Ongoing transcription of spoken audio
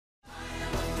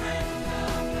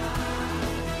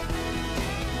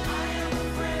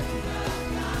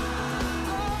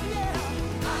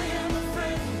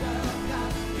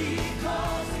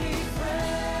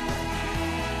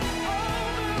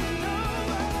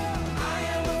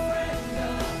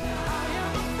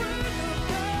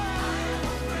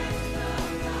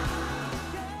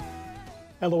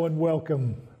Hello and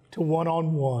welcome to One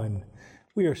on One.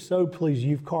 We are so pleased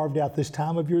you've carved out this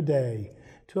time of your day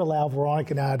to allow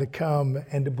Veronica and I to come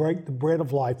and to break the bread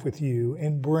of life with you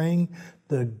and bring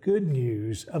the good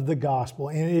news of the gospel.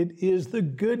 And it is the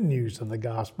good news of the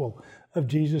gospel of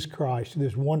Jesus Christ,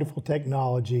 this wonderful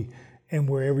technology, and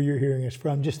wherever you're hearing us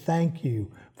from. Just thank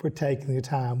you for taking the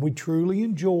time. We truly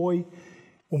enjoy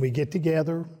when we get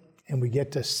together and we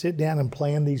get to sit down and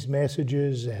plan these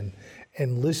messages and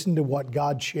listen to what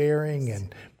God's sharing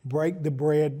and break the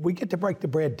bread. We get to break the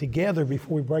bread together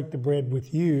before we break the bread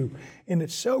with you. And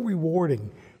it's so rewarding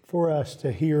for us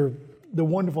to hear the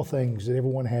wonderful things that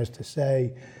everyone has to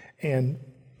say and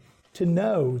to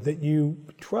know that you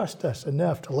trust us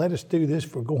enough to let us do this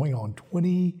for going on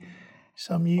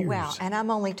 20-some years. Wow, and I'm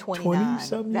only 29.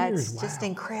 20-some That's years. just Wow.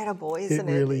 incredible, isn't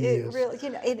it? It really is. It really,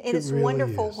 and it's really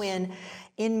wonderful is. when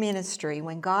in ministry,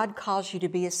 when God calls you to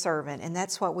be a servant, and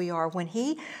that's what we are. When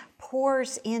He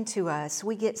pours into us,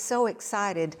 we get so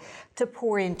excited to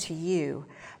pour into you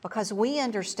because we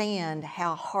understand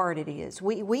how hard it is.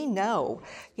 We know,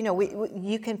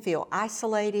 you can feel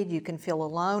isolated, you can feel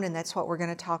alone, and that's what we're going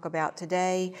to talk about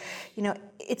today.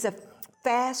 It's a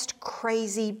fast,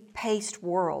 crazy paced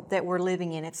world that we're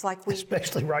living in. It's like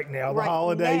Especially right now, the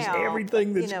holidays,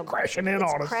 everything that's crashing in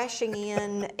on us. Crashing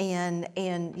in, and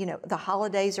the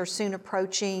holidays are soon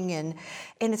approaching, and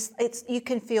it's you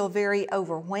can feel very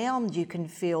overwhelmed. You can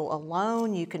feel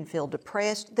alone. You can feel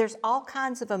depressed. There's all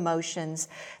kinds of emotions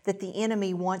that the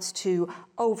enemy wants to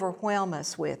overwhelm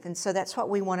us with, and so that's what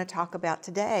we want to talk about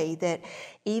today. That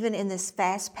even in this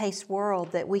fast-paced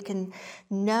world, that we can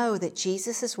know that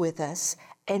Jesus is with us.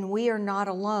 And we are not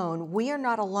alone. We are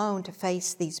not alone to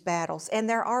face these battles. And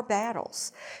there are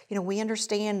battles. We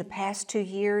understand the past 2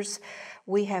 years,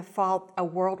 we have fought a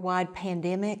worldwide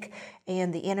pandemic,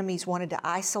 and the enemies wanted to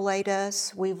isolate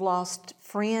us. We've lost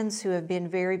friends who have been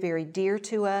very, very dear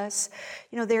to us.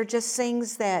 There are just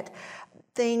things that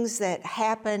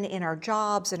happen in our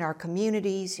jobs, in our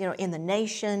communities, in the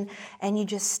nation, and you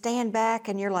just stand back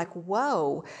and you're like,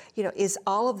 whoa, is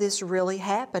all of this really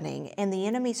happening? And the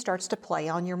enemy starts to play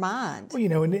on your mind.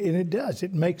 Well, and it does.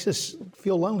 It makes us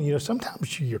feel lonely.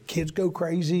 Sometimes your kids go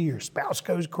crazy, your spouse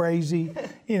goes crazy,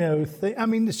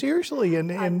 seriously,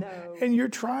 and you're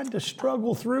trying to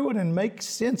struggle through it and make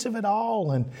sense of it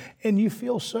all, and you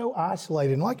feel so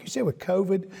isolated. And like you said with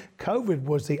COVID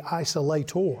was the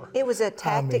isolator. It was a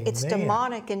tactic. It's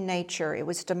demonic in nature. It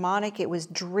was demonic. It was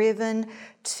driven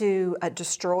to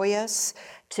destroy us,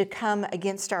 to come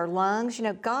against our lungs.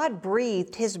 God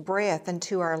breathed His breath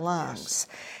into our lungs.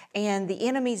 Yes. And the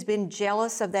enemy's been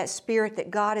jealous of that spirit that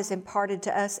God has imparted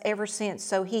to us ever since.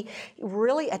 So he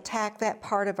really attacked that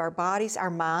part of our bodies, our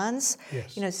minds.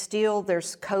 Yes. Still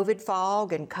there's COVID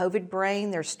fog and COVID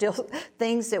brain. There's still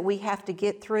things that we have to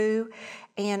get through.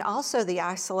 And also the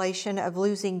isolation of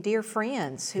losing dear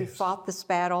friends who fought this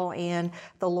battle and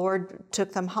the Lord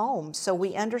took them home. So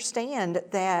we understand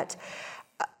that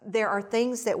there are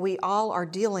things that we all are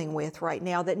dealing with right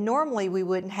now that normally we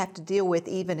wouldn't have to deal with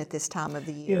even at this time of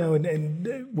the year.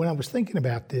 And when I was thinking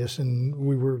about this and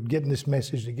we were getting this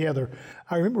message together,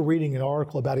 I remember reading an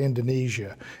article about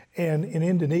Indonesia. And in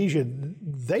Indonesia,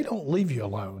 they don't leave you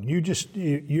alone.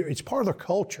 It's part of their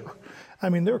culture.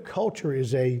 Their culture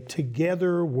is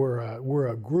together, we're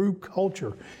a group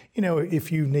culture.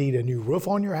 If you need a new roof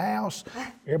on your house,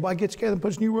 everybody gets together and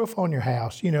puts a new roof on your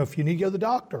house. If you need to go to the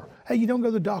doctor, hey, you don't go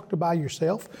to the doctor by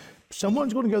yourself.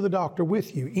 Someone's going to go to the doctor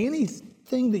with you.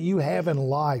 Anything that you have in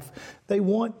life, they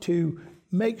want to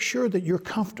make sure that you're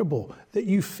comfortable, that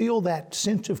you feel that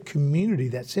sense of community,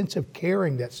 that sense of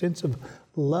caring, that sense of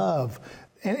love.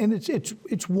 And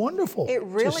it's wonderful. It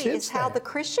really is how the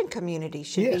Christian community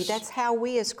should be. That's how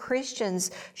we as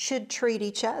Christians should treat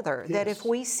each other. Yes. That if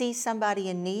we see somebody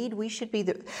in need, we should be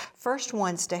the first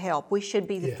ones to help. We should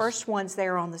be the first ones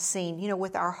there on the scene,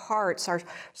 with our hearts, our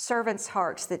servants'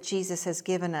 hearts that Jesus has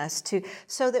given us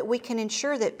so that we can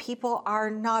ensure that people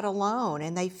are not alone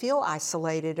and they feel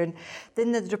isolated. And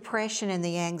then the depression and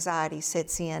the anxiety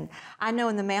sets in. I know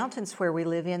in the mountains where we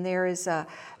live in, there is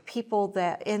people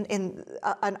that in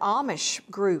an Amish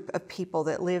group of people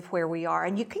that live where we are,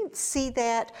 and you can see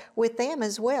that with them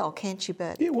as well, can't you,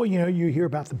 Bud? Yeah, well, you hear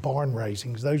about the barn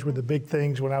raisings. Those were the big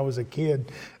things when I was a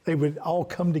kid. They would all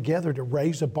come together to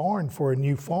raise a barn for a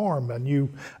new farm, a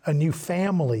new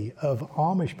family of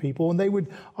Amish people, and they would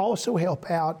also help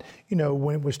out,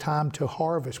 when it was time to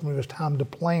harvest, when it was time to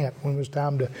plant, when it was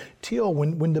time to till,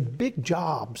 when the big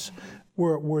jobs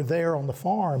were there on the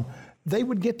farm. They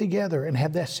would get together and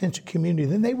have that sense of community.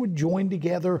 Then they would join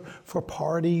together for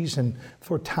parties and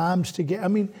for times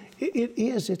together.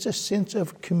 It's a sense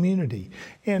of community.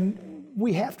 And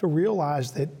we have to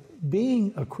realize that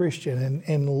being a Christian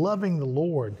and loving the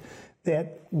Lord,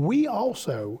 that we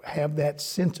also have that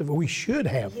sense of, we should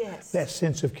have that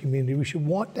sense of community. We should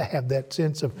want to have that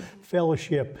sense of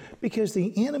fellowship, because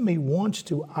the enemy wants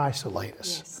to isolate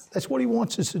us. Yes. That's what he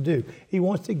wants us to do. He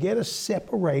wants to get us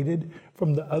separated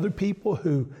from the other people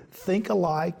who think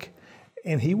alike,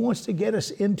 and he wants to get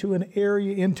us into an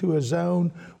area, into a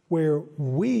zone where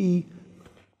we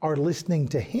are listening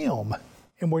to him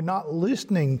and we're not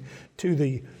listening to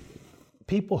the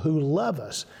people who love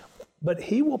us. But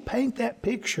he will paint that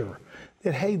picture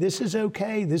that, hey, this is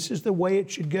okay. This is the way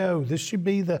it should go. This should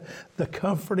be the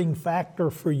comforting factor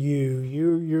for you.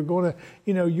 You're going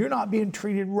to, you're not being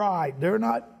treated right. They're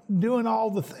not doing all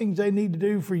the things they need to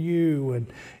do for you. And,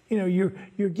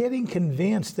 you're getting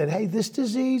convinced that, hey, this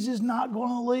disease is not going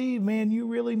to leave, man. You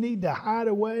really need to hide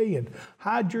away and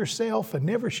hide yourself and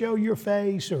never show your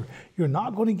face, or you're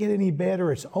not going to get any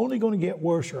better. It's only going to get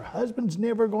worse. Your husband's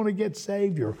never going to get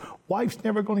saved. Your wife's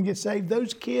never going to get saved.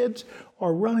 Those kids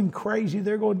are running crazy.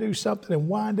 They're going to do something and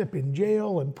wind up in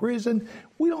jail and prison.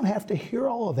 We don't have to hear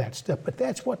all of that stuff, but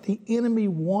that's what the enemy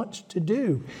wants to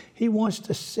do. He wants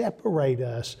to separate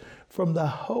us from the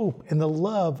hope and the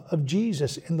love of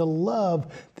Jesus and the love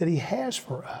that he has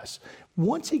for us.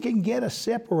 Once he can get us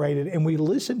separated and we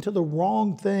listen to the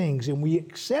wrong things and we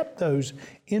accept those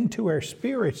into our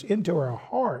spirits, into our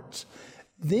hearts,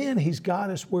 then he's got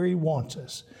us where he wants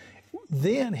us.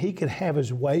 Then he can have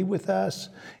his way with us.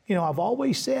 I've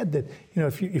always said that,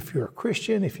 if you're a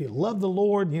Christian, if you love the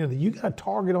Lord, you got a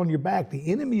target on your back.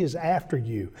 The enemy is after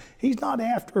you. He's not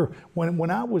after,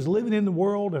 when I was living in the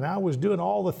world and I was doing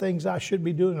all the things I should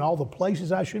be doing and all the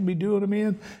places I should be doing them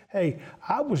in, hey,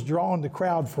 I was drawing the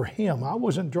crowd for him. I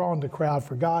wasn't drawing the crowd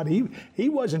for God. He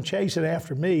wasn't chasing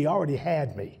after me. He already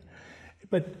had me.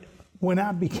 But when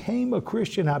I became a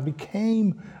Christian, I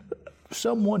became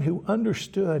someone who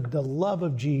understood the love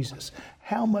of Jesus,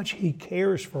 how much he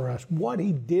cares for us, what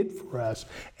he did for us,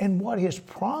 and what his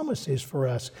promise is for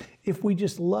us if we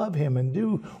just love him and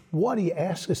do what he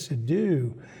asks us to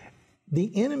do.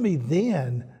 The enemy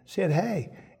then said, hey,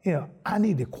 I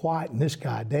need to quieten this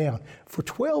guy down. For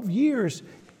 12 years,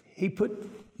 he put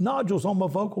nodules on my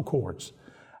vocal cords.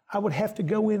 I would have to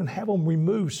go in and have them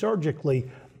removed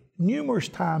surgically numerous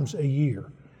times a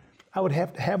year. I would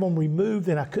have to have them removed,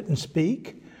 and I couldn't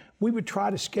speak. We would try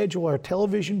to schedule our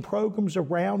television programs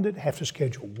around it, have to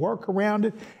schedule work around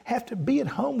it, have to be at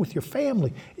home with your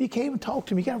family. You can't even talk to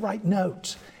them. You got to write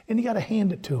notes, and you got to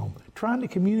hand it to them, trying to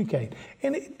communicate.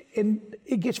 And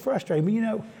it gets frustrating.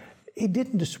 But, it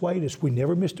didn't dissuade us. We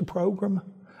never missed a program.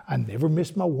 I never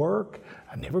missed my work.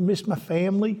 I never missed my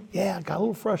family. Yeah, I got a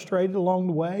little frustrated along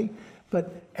the way.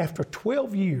 But after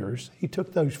 12 years, he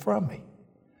took those from me.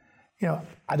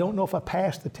 I don't know if I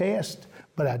passed the test,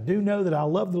 but I do know that I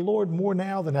love the Lord more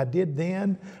now than I did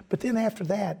then. But then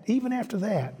even after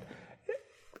that,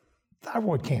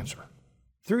 thyroid cancer.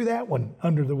 Threw that one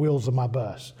under the wheels of my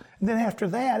bus. And then after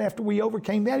that, after we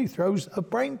overcame that, he throws a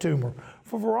brain tumor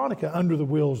for Veronica under the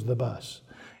wheels of the bus.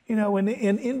 And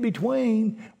in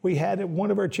between, we had one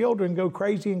of our children go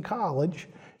crazy in college.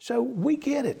 So we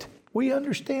get it. We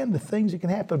understand the things that can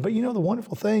happen. But the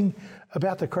wonderful thing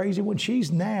about the crazy one,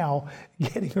 she's now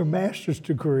getting her master's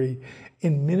degree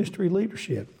in ministry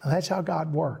leadership. And that's how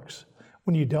God works.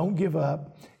 When you don't give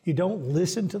up, you don't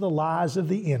listen to the lies of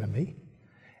the enemy,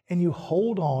 and you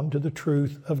hold on to the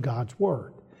truth of God's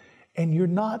word. And you're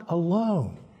not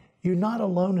alone. You're not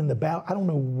alone in the battle. I don't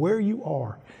know where you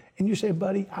are. And you say,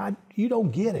 buddy, you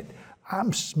don't get it.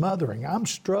 I'm smothering, I'm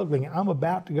struggling, I'm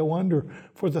about to go under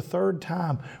for the third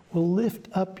time. Well, lift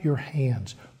up your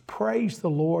hands, praise the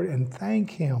Lord, and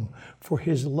thank him for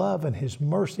his love and his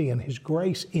mercy and his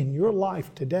grace in your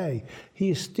life today. He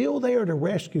is still there to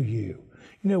rescue you.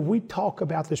 We talk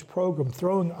about this program,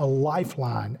 throwing a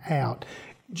lifeline out.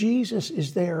 Jesus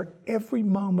is there every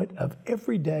moment of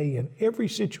every day in every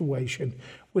situation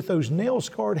with those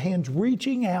nail-scarred hands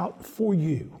reaching out for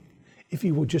you if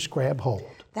you will just grab hold.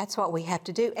 That's what we have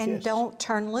to do. And Yes. don't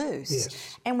turn loose.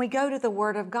 Yes. And we go to the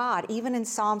Word of God. Even in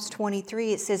Psalms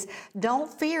 23, it says,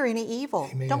 don't fear any evil.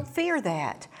 Amen. Don't fear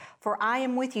that. For I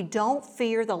am with you. Don't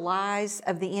fear the lies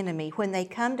of the enemy when they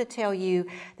come to tell you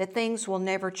that things will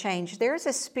never change. There's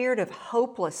a spirit of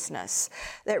hopelessness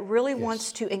that really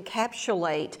wants to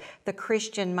encapsulate the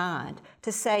Christian mind,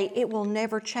 to say it will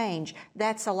never change.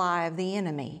 That's a lie of the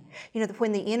enemy.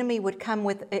 When the enemy would come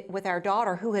with our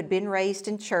daughter who had been raised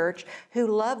in church, who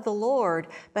loved the Lord,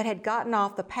 but had gotten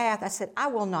off the path, I said, I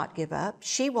will not give up.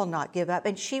 She will not give up.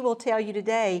 And she will tell you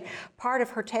today, part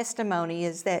of her testimony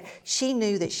is that she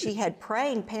knew that she had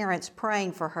praying parents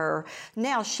praying for her.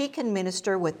 Now she can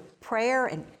minister with prayer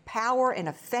and power and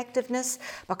effectiveness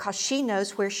because she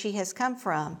knows where she has come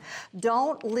from.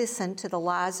 Don't listen to the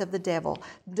lies of the devil.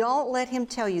 Don't let him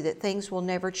tell you that things will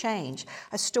never change.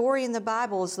 A story in the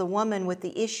Bible is the woman with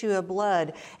the issue of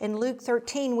blood. In Luke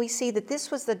 13, we see that this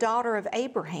was the daughter of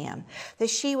Abraham, that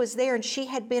she was there and she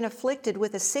had been afflicted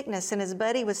with a sickness. And as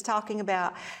Buddy was talking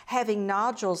about having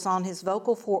nodules on his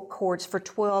vocal cords for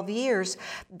 12 years,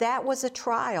 that was a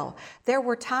trial. There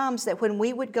were times that when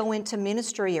we would go into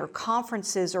ministry or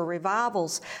conferences or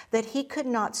revivals that he could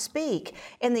not speak,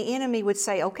 and the enemy would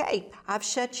say, okay, I've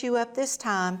shut you up this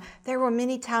time. There were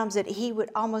many times that he would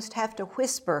almost have to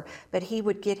whisper, but he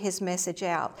would get his message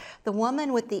out. The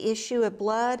woman with the issue of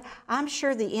blood, I'm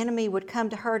sure the enemy would come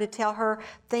to her to tell her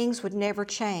things would never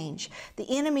change. The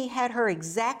enemy had her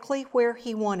exactly where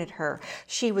he wanted her.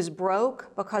 She was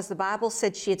broke because the Bible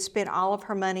said she had spent all of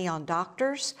her money on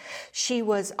doctors. She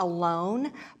was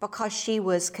alone because she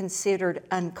was considered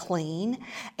unclean,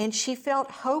 and she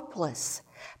felt hopeless.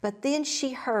 But then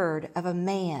she heard of a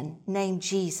man named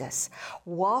Jesus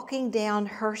walking down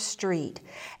her street,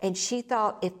 and she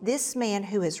thought, if this man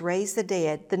who has raised the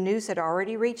dead, the news had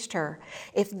already reached her,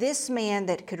 if this man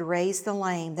that could raise the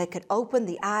lame, that could open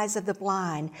the eyes of the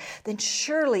blind, then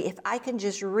surely if I can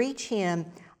just reach him,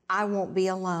 I won't be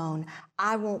alone.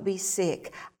 I won't be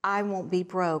sick. I won't be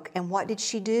broke. And what did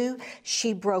she do?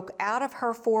 She broke out of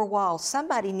her four walls.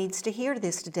 Somebody needs to hear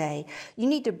this today. You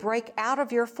need to break out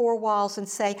of your four walls and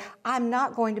say, I'm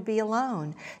not going to be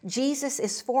alone. Jesus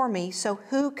is for me, so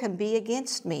who can be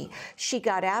against me? She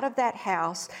got out of that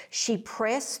house. She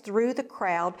pressed through the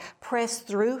crowd, pressed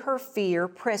through her fear,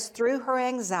 pressed through her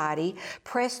anxiety,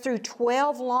 pressed through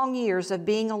 12 long years of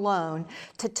being alone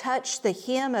to touch the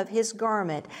hem of his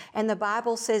garment. And the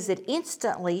Bible says that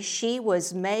instantly she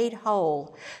was made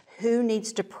whole. Who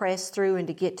needs to press through and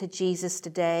to get to Jesus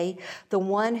today? The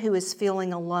one who is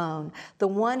feeling alone, the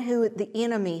one who the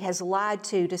enemy has lied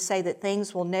to say that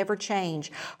things will never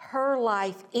change. Her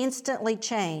life instantly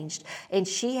changed, and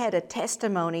she had a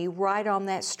testimony right on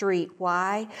that street.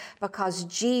 Why? Because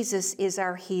Jesus is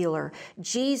our healer.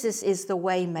 Jesus is the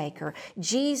way maker.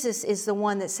 Jesus is the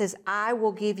one that says, I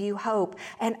will give you hope,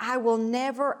 and I will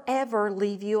never, ever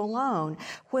leave you alone.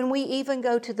 When we even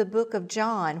go to the book of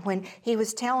John, when he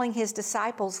was telling his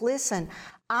disciples, listen,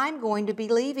 I'm going to be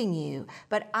leaving you,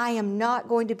 but I am not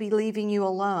going to be leaving you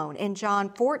alone. In John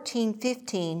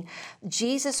 14:15,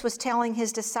 Jesus was telling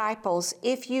his disciples,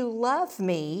 if you love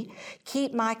me,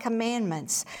 keep my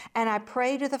commandments. And I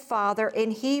pray to the Father,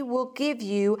 and he will give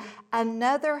you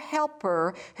another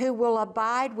helper who will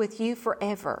abide with you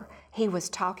forever. He was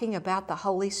talking about the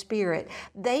Holy Spirit.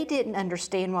 They didn't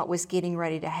understand what was getting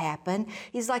ready to happen.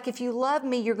 He's like, if you love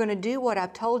me, you're going to do what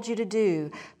I've told you to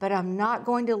do, but I'm not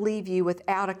going to leave you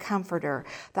without a comforter.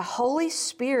 The Holy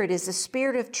Spirit is the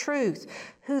Spirit of truth,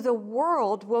 who the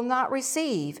world will not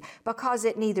receive because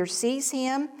it neither sees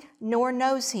him nor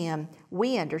knows him.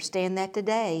 We understand that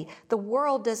today. The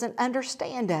world doesn't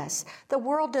understand us. The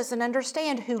world doesn't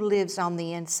understand who lives on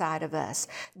the inside of us.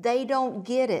 They don't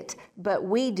get it, but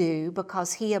we do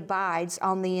because he abides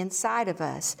on the inside of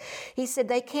us. He said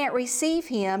they can't receive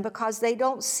him because they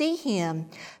don't see him,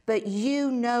 but you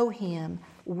know him.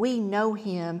 We know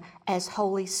him as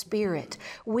Holy Spirit.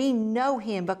 We know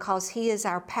him because he is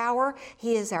our power,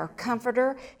 he is our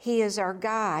comforter, he is our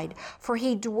guide. For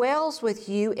he dwells with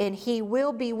you and he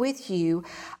will be with you.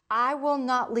 I will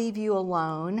not leave you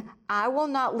alone. I will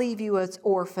not leave you as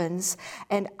orphans,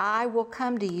 and I will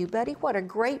come to you. Buddy, what a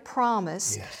great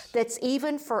promise. Yes. That's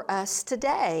even for us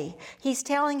today. He's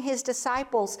telling his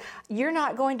disciples, you're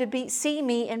not going to see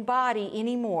me in body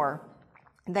anymore.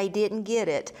 They didn't get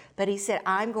it, but he said,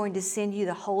 I'm going to send you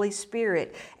the Holy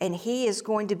Spirit, and he is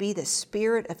going to be the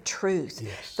Spirit of truth.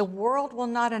 Yes. The world will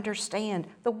not understand.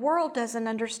 The world doesn't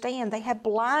understand. They have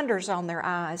blinders on their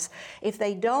eyes. If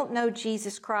they don't know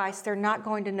Jesus Christ, they're not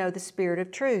going to know the Spirit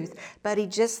of truth. But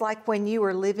just like when you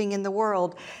were living in the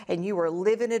world and you were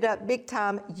living it up big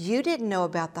time, you didn't know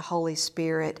about the Holy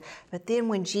Spirit. But then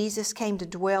when Jesus came to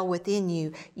dwell within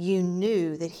you, you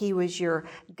knew that he was your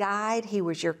guide, he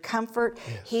was your comfort,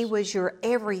 yes. He was your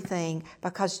everything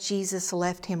because Jesus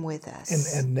left him with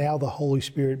us. And now the Holy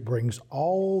Spirit brings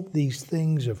all these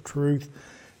things of truth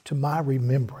to my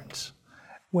remembrance.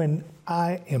 When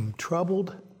I am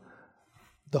troubled,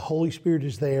 the Holy Spirit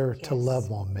is there to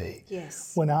love on me.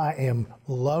 Yes. When I am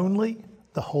lonely,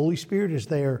 the Holy Spirit is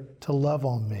there to love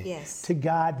on me, yes. to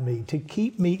guide me, to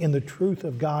keep me in the truth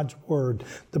of God's Word,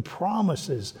 the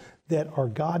promises that are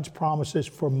God's promises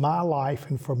for my life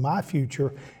and for my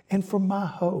future and for my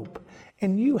hope.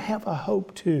 And you have a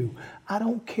hope too. I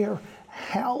don't care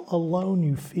how alone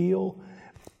you feel.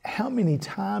 how many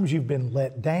times you've been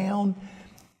let down,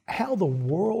 how the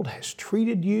world has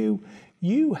treated you.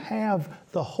 You have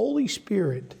the Holy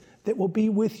Spirit that will be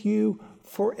with you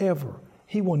forever.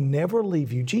 He will never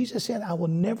leave you. Jesus said, I will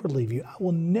never leave you. I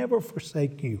will never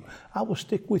forsake you. I will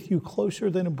stick with you closer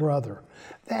than a brother.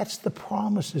 That's the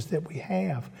promises that we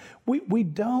have. We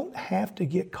don't have to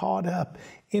get caught up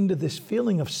into this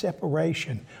feeling of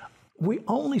separation. We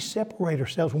only separate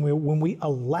ourselves when we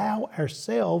allow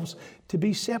ourselves to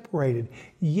be separated.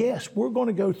 Yes, we're going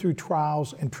to go through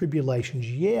trials and tribulations.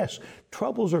 Yes,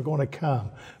 troubles are going to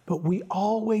come. But we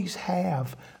always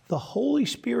have the Holy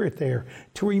Spirit there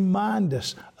to remind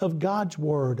us of God's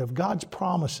Word, of God's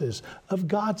promises, of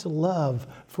God's love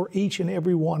for each and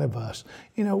every one of us.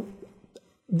 You know,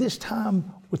 this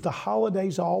time with the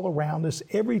holidays all around us,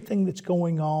 everything that's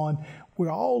going on, we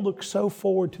all look so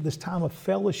forward to this time of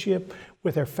fellowship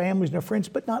with our families and our friends,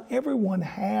 but not everyone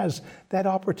has that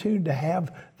opportunity to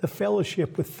have the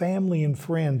fellowship with family and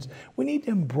friends. We need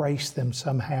to embrace them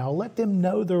somehow. Let them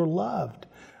know they're loved.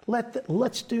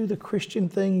 Let's do the Christian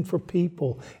thing for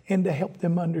people and to help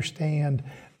them understand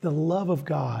the love of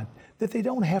God, that they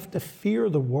don't have to fear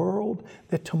the world,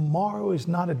 that tomorrow is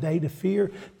not a day to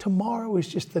fear. Tomorrow is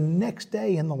just the next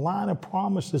day in the line of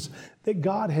promises that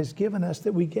God has given us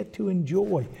that we get to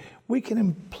enjoy. We can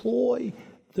employ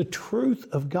the truth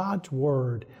of God's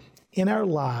Word in our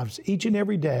lives each and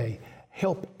every day,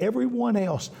 help everyone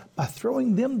else by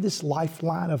throwing them this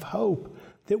lifeline of hope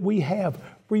that we have,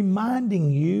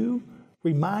 reminding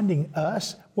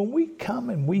us, when we come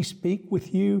and we speak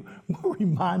with you, we're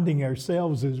reminding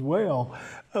ourselves as well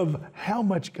of how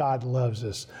much God loves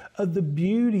us, of the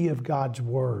beauty of God's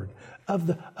Word,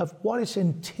 of what it's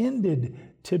intended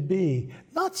to be.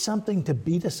 Not something to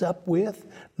beat us up with,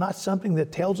 not something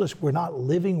that tells us we're not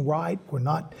living right, we're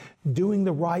not doing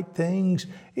the right things.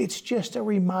 It's just a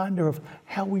reminder of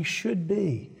how we should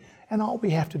be. And all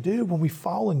we have to do when we've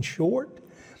fallen short,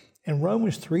 and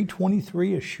Romans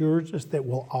 3:23 assures us that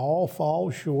we'll all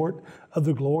fall short of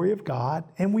the glory of God,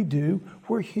 and we do.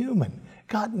 We're human.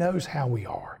 God knows how we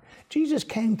are. Jesus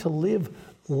came to live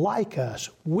like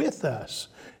us, with us,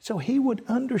 so He would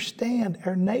understand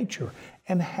our nature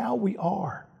and how we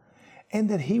are, and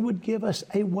that He would give us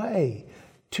a way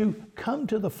to come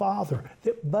to the Father,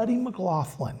 that Buddy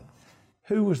McLaughlin,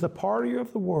 who was the partier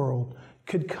of the world,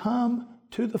 could come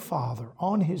to the Father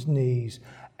on his knees,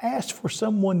 ask for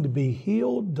someone to be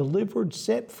healed, delivered,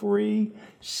 set free,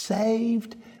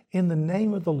 saved in the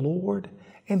name of the Lord,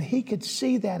 and he could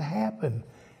see that happen.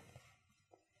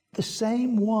 The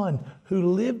same one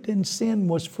who lived in sin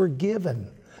was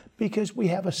forgiven because we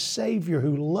have a Savior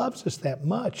who loves us that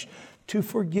much to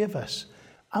forgive us.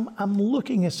 I'm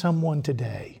looking at someone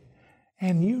today,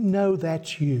 and you know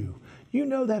that's you. You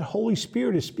know that Holy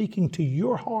Spirit is speaking to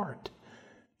your heart,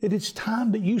 that it's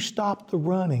time that you stop the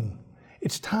running.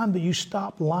 It's time that you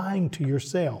stop lying to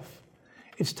yourself.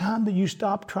 It's time that you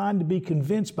stop trying to be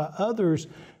convinced by others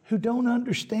who don't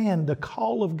understand the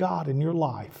call of God in your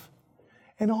life.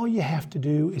 And all you have to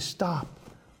do is stop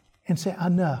and say,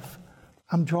 enough.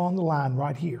 I'm drawing the line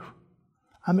right here.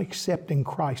 I'm accepting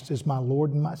Christ as my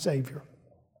Lord and my Savior.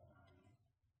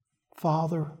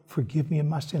 Father, forgive me of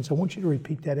my sins. I want you to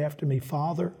repeat that after me.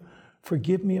 Father,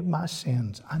 forgive me of my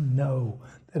sins. I know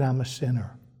that I'm a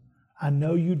sinner. I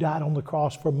know you died on the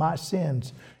cross for my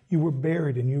sins. You were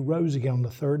buried and you rose again on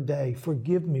the third day.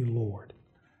 Forgive me, Lord,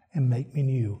 and make me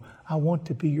new. I want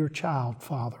to be your child,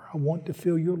 Father. I want to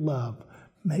feel your love.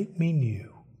 Make me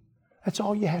new. That's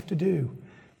all you have to do.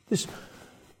 This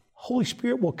Holy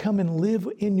Spirit will come and live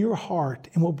in your heart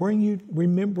and will bring you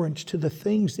remembrance to the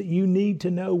things that you need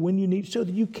to know when you need, so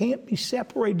that you can't be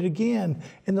separated again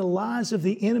and the lies of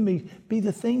the enemy be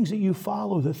the things that you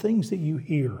follow, the things that you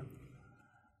hear.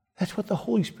 That's what the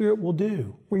Holy Spirit will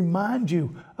do. Remind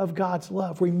you of God's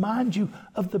love. Remind you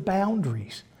of the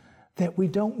boundaries that we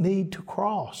don't need to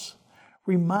cross.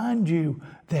 Remind you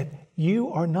that you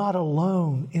are not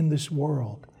alone in this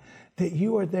world, that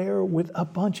you are there with a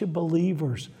bunch of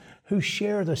believers who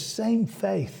share the same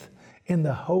faith in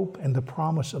the hope and the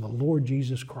promise of the Lord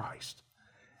Jesus Christ.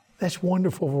 That's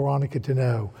wonderful, Veronica, to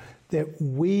know that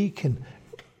we can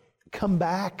come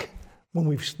back when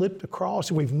we've slipped across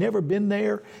and we've never been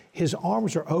there. His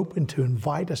arms are open to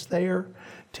invite us there,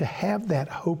 to have that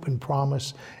hope and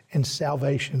promise and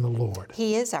salvation in the Lord.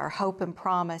 He is our hope and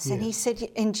promise. Yes. And he said,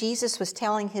 and Jesus was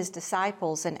telling his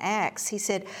disciples in Acts, he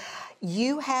said,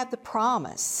 you have the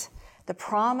promise, The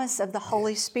promise of the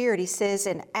Holy Spirit, he says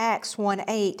in Acts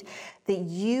 1:8, that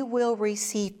you will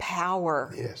receive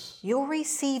power. Yes. You'll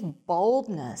receive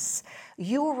boldness.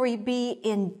 You'll be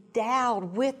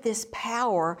endowed with this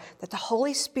power that the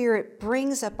Holy Spirit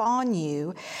brings upon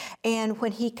you. And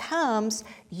when he comes,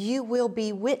 you will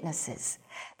be witnesses.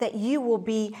 That you will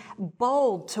be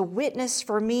bold to witness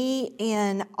for me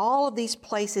in all of these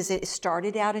places. It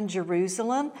started out in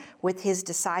Jerusalem with his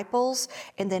disciples,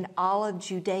 and then all of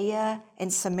Judea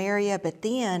and Samaria. But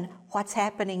then what's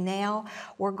happening now?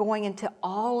 We're going into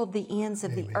all of the ends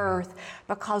of the earth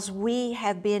because we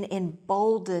have been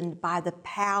emboldened by the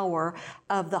power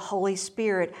of the Holy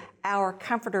Spirit. Our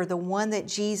comforter, the one that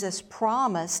Jesus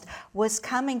promised was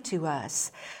coming to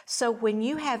us. So when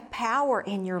you have power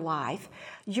in your life,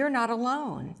 you're not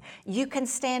alone. You can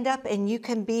stand up and you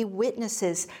can be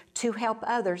witnesses to help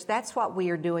others. That's what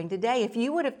we are doing today. If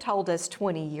you would have told us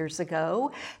 20 years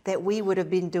ago that we would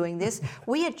have been doing this,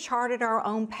 we had charted our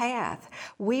own path.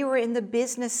 We were in the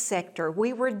business sector.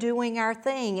 We were doing our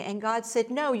thing. And God said,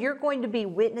 no, you're going to be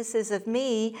witnesses of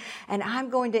me, and I'm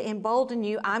going to embolden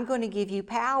you. I'm going to give you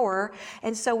power.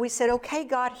 And so we said, okay,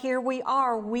 God, here we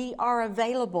are. We are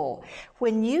available.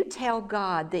 When you tell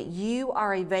God that you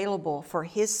are available for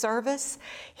his service,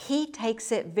 he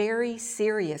takes it very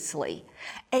seriously.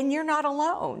 And you're not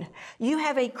alone. You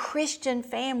have a Christian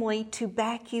family to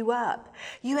back you up.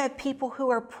 You have people who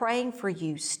are praying for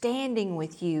you, standing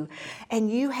with you,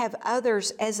 and you have others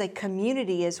as a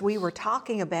community, as we were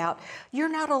talking about.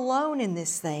 You're not alone in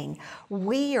this thing.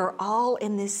 We are all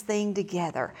in this thing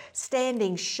together,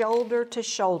 standing shoulder to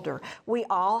shoulder. We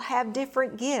all have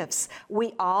different gifts.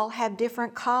 We all have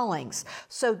different callings.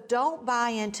 So don't buy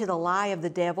into the lie of the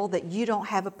devil that you don't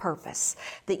have a purpose,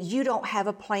 that you don't have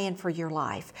a plan for your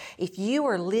life. If you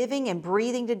are living and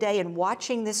breathing today and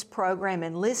watching this program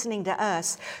and listening to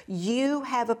us, you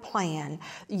have a plan,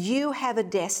 you have a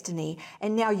destiny,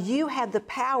 and now you have the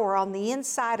power on the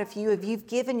inside of you if you've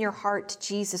given your heart to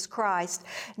Jesus Christ,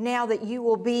 now that you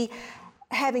will be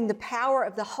having the power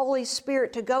of the Holy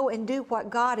Spirit to go and do what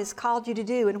God has called you to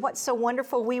do. And what's so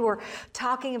wonderful, we were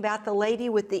talking about the lady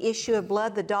with the issue of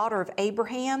blood, the daughter of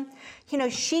Abraham. You know,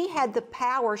 she had the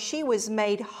power. She was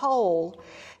made whole.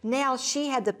 Now she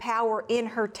had the power in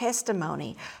her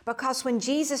testimony, because when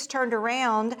Jesus turned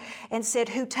around and said,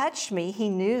 "Who touched me?" he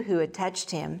knew who had touched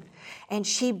him. And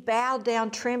she bowed down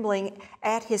trembling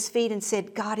at his feet and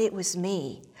said, "God, it was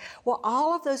me." Well,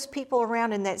 all of those people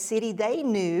around in that city, they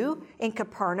knew, in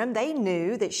Capernaum, they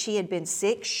knew that she had been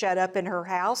sick, shut up in her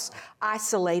house,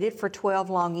 isolated for 12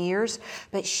 long years.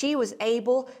 But she was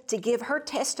able to give her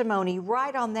testimony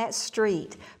right on that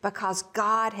street because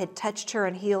God had touched her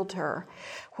and healed her.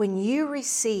 When you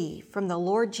receive from the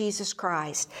Lord Jesus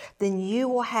Christ, then you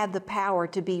will have the power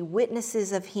to be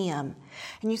witnesses of Him.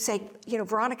 And you say, you know,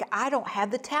 Veronica, I don't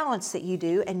have the talents that you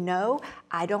do. And no,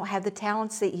 I don't have the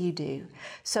talents that you do.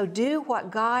 So do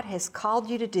what God has called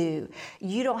you to do.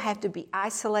 You don't have to be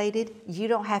isolated. You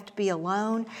don't have to be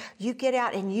alone. You get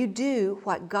out and you do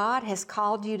what God has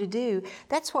called you to do.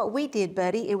 That's what we did,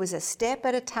 buddy. It was a step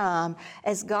at a time.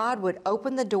 As God would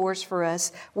open the doors for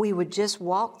us, we would just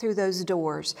walk through those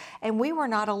doors. And we were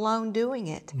not alone doing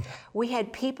it. We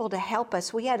had people to help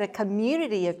us. We had a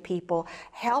community of people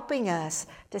helping us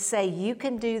to say, you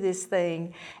can do this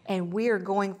thing, and we are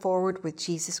going forward with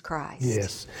Jesus Christ.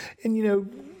 Yes. And you know,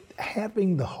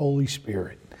 having the Holy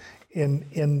Spirit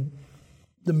in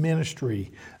the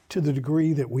ministry to the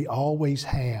degree that we always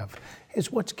have is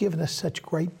what's given us such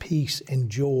great peace and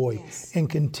joy and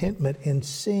contentment in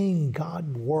seeing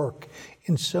God work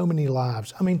in so many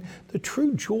lives. I mean, the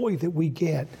true joy that we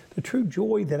get, the true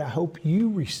joy that I hope you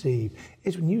receive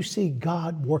is when you see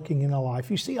God working in a life.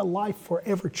 You see a life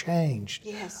forever changed.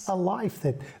 Yes. A life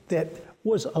that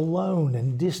was alone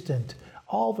and distant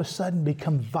all of a sudden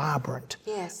become vibrant.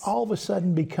 Yes. All of a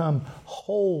sudden become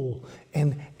whole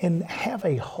and have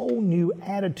a whole new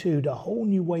attitude, a whole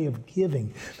new way of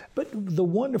giving. But the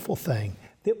wonderful thing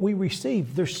that we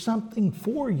receive, there's something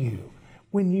for you.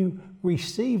 When you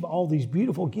receive all these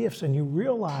beautiful gifts and you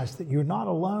realize that you're not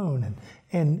alone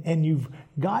and you've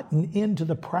gotten into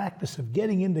the practice of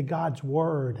getting into God's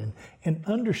Word and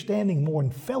understanding more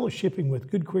and fellowshipping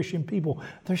with good Christian people,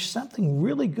 there's something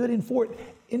really good in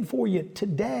for you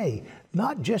today,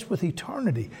 not just with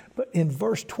eternity. But in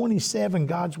verse 27,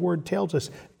 God's Word tells us,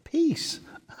 "Peace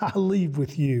I leave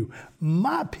with you,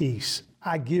 my peace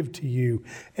I give to you,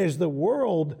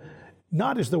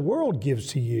 not as the world gives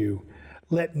to you.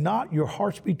 Let not your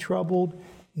hearts be troubled,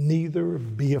 neither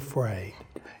be afraid."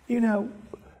 You know,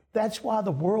 that's why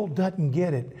the world doesn't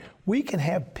get it. We can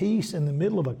have peace in the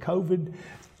middle of a COVID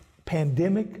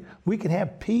pandemic. We can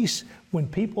have peace when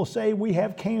people say we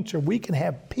have cancer. We can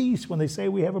have peace when they say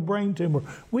we have a brain tumor.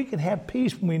 We can have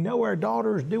peace when we know our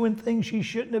daughter is doing things she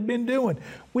shouldn't have been doing.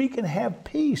 We can have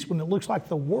peace when it looks like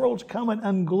the world's coming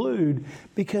unglued,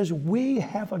 because we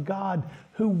have a God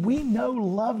who we know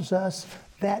loves us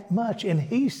that much. And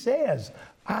He says,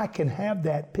 I can have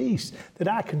that peace, that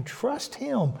I can trust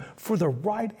Him for the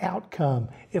right outcome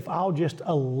if I'll just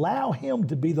allow Him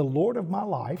to be the Lord of my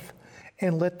life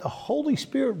and let the Holy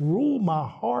Spirit rule my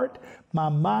heart, my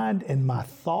mind, and my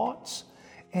thoughts.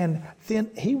 And then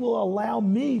He will allow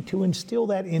me to instill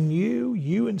that in you.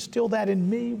 You instill that in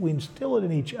me. We instill it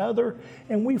in each other,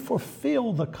 and we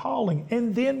fulfill the calling.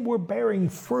 And then we're bearing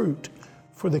fruit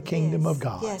for the kingdom of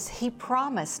God. Yes, He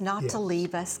promised not to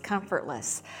leave us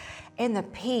comfortless. And the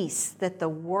peace that the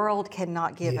world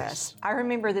cannot give us. I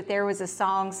remember that there was a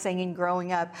song singing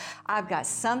growing up, I've got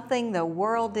something the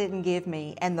world didn't give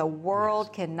me, and the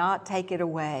world cannot take it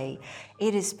away.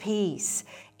 It is peace.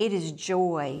 It is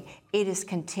joy. It is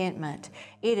contentment.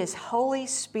 It is Holy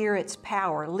Spirit's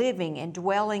power living and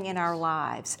dwelling in our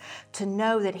lives to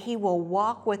know that He will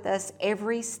walk with us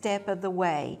every step of the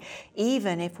way,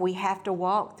 even if we have to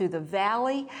walk through the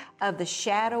valley of the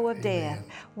shadow of death.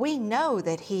 We know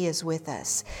that He is with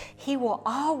us. He will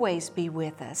always be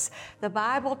with us. The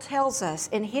Bible tells us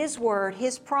in His word,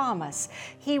 His promise,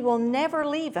 He will never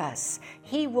leave us.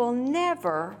 He will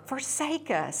never forsake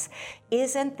us.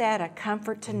 Isn't that a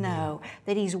comfort to know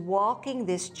that He's walking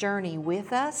this journey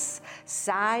with us,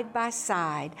 side by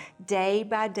side, day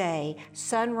by day,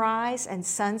 sunrise and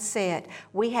sunset?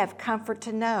 We have comfort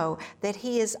to know that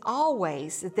He is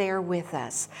always there with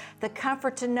us. The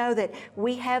comfort to know that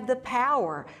we have the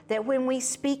power, that when we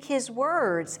speak His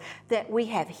words, that we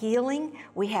have healing,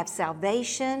 we have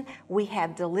salvation, we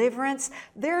have deliverance.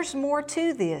 There's more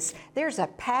to this. There's a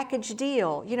package deal.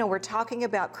 You know, we're talking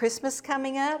about Christmas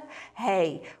coming up.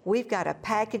 Hey, we've got a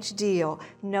package deal,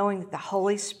 knowing that the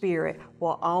Holy Spirit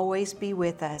will always be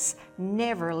with us,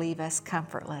 never leave us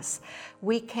comfortless.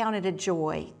 We count it a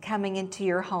joy coming into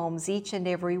your homes each and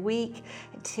every week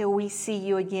until we see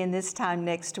you again this time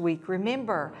next week.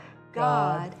 Remember,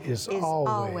 God is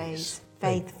always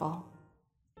faithful.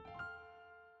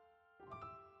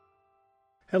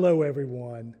 Hello,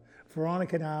 everyone.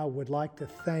 Veronica and I would like to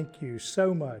thank you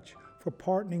so much for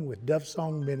partnering with Dove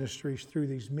Song Ministries through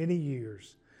these many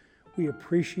years. We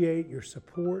appreciate your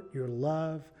support, your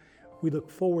love. We look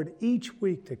forward each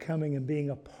week to coming and being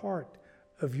a part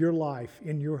of your life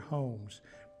in your homes,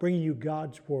 bringing you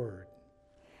God's Word.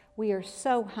 We are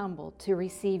so humbled to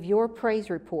receive your praise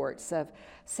reports of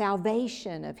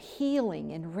salvation, of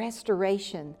healing and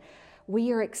restoration.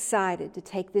 We are excited to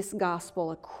take this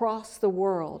gospel across the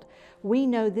world. We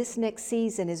know this next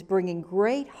season is bringing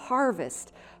great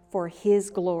harvest for His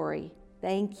glory.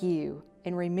 Thank you.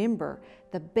 And remember,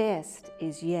 the best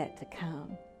is yet to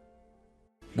come.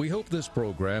 We hope this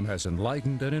program has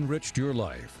enlightened and enriched your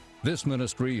life. This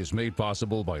ministry is made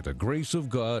possible by the grace of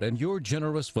God and your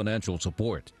generous financial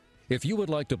support. If you would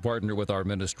like to partner with our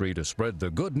ministry to spread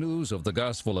the good news of the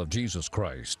gospel of Jesus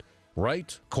Christ,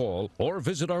 write, call, or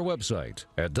visit our website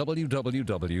at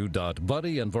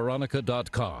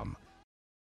www.buddyandveronica.com.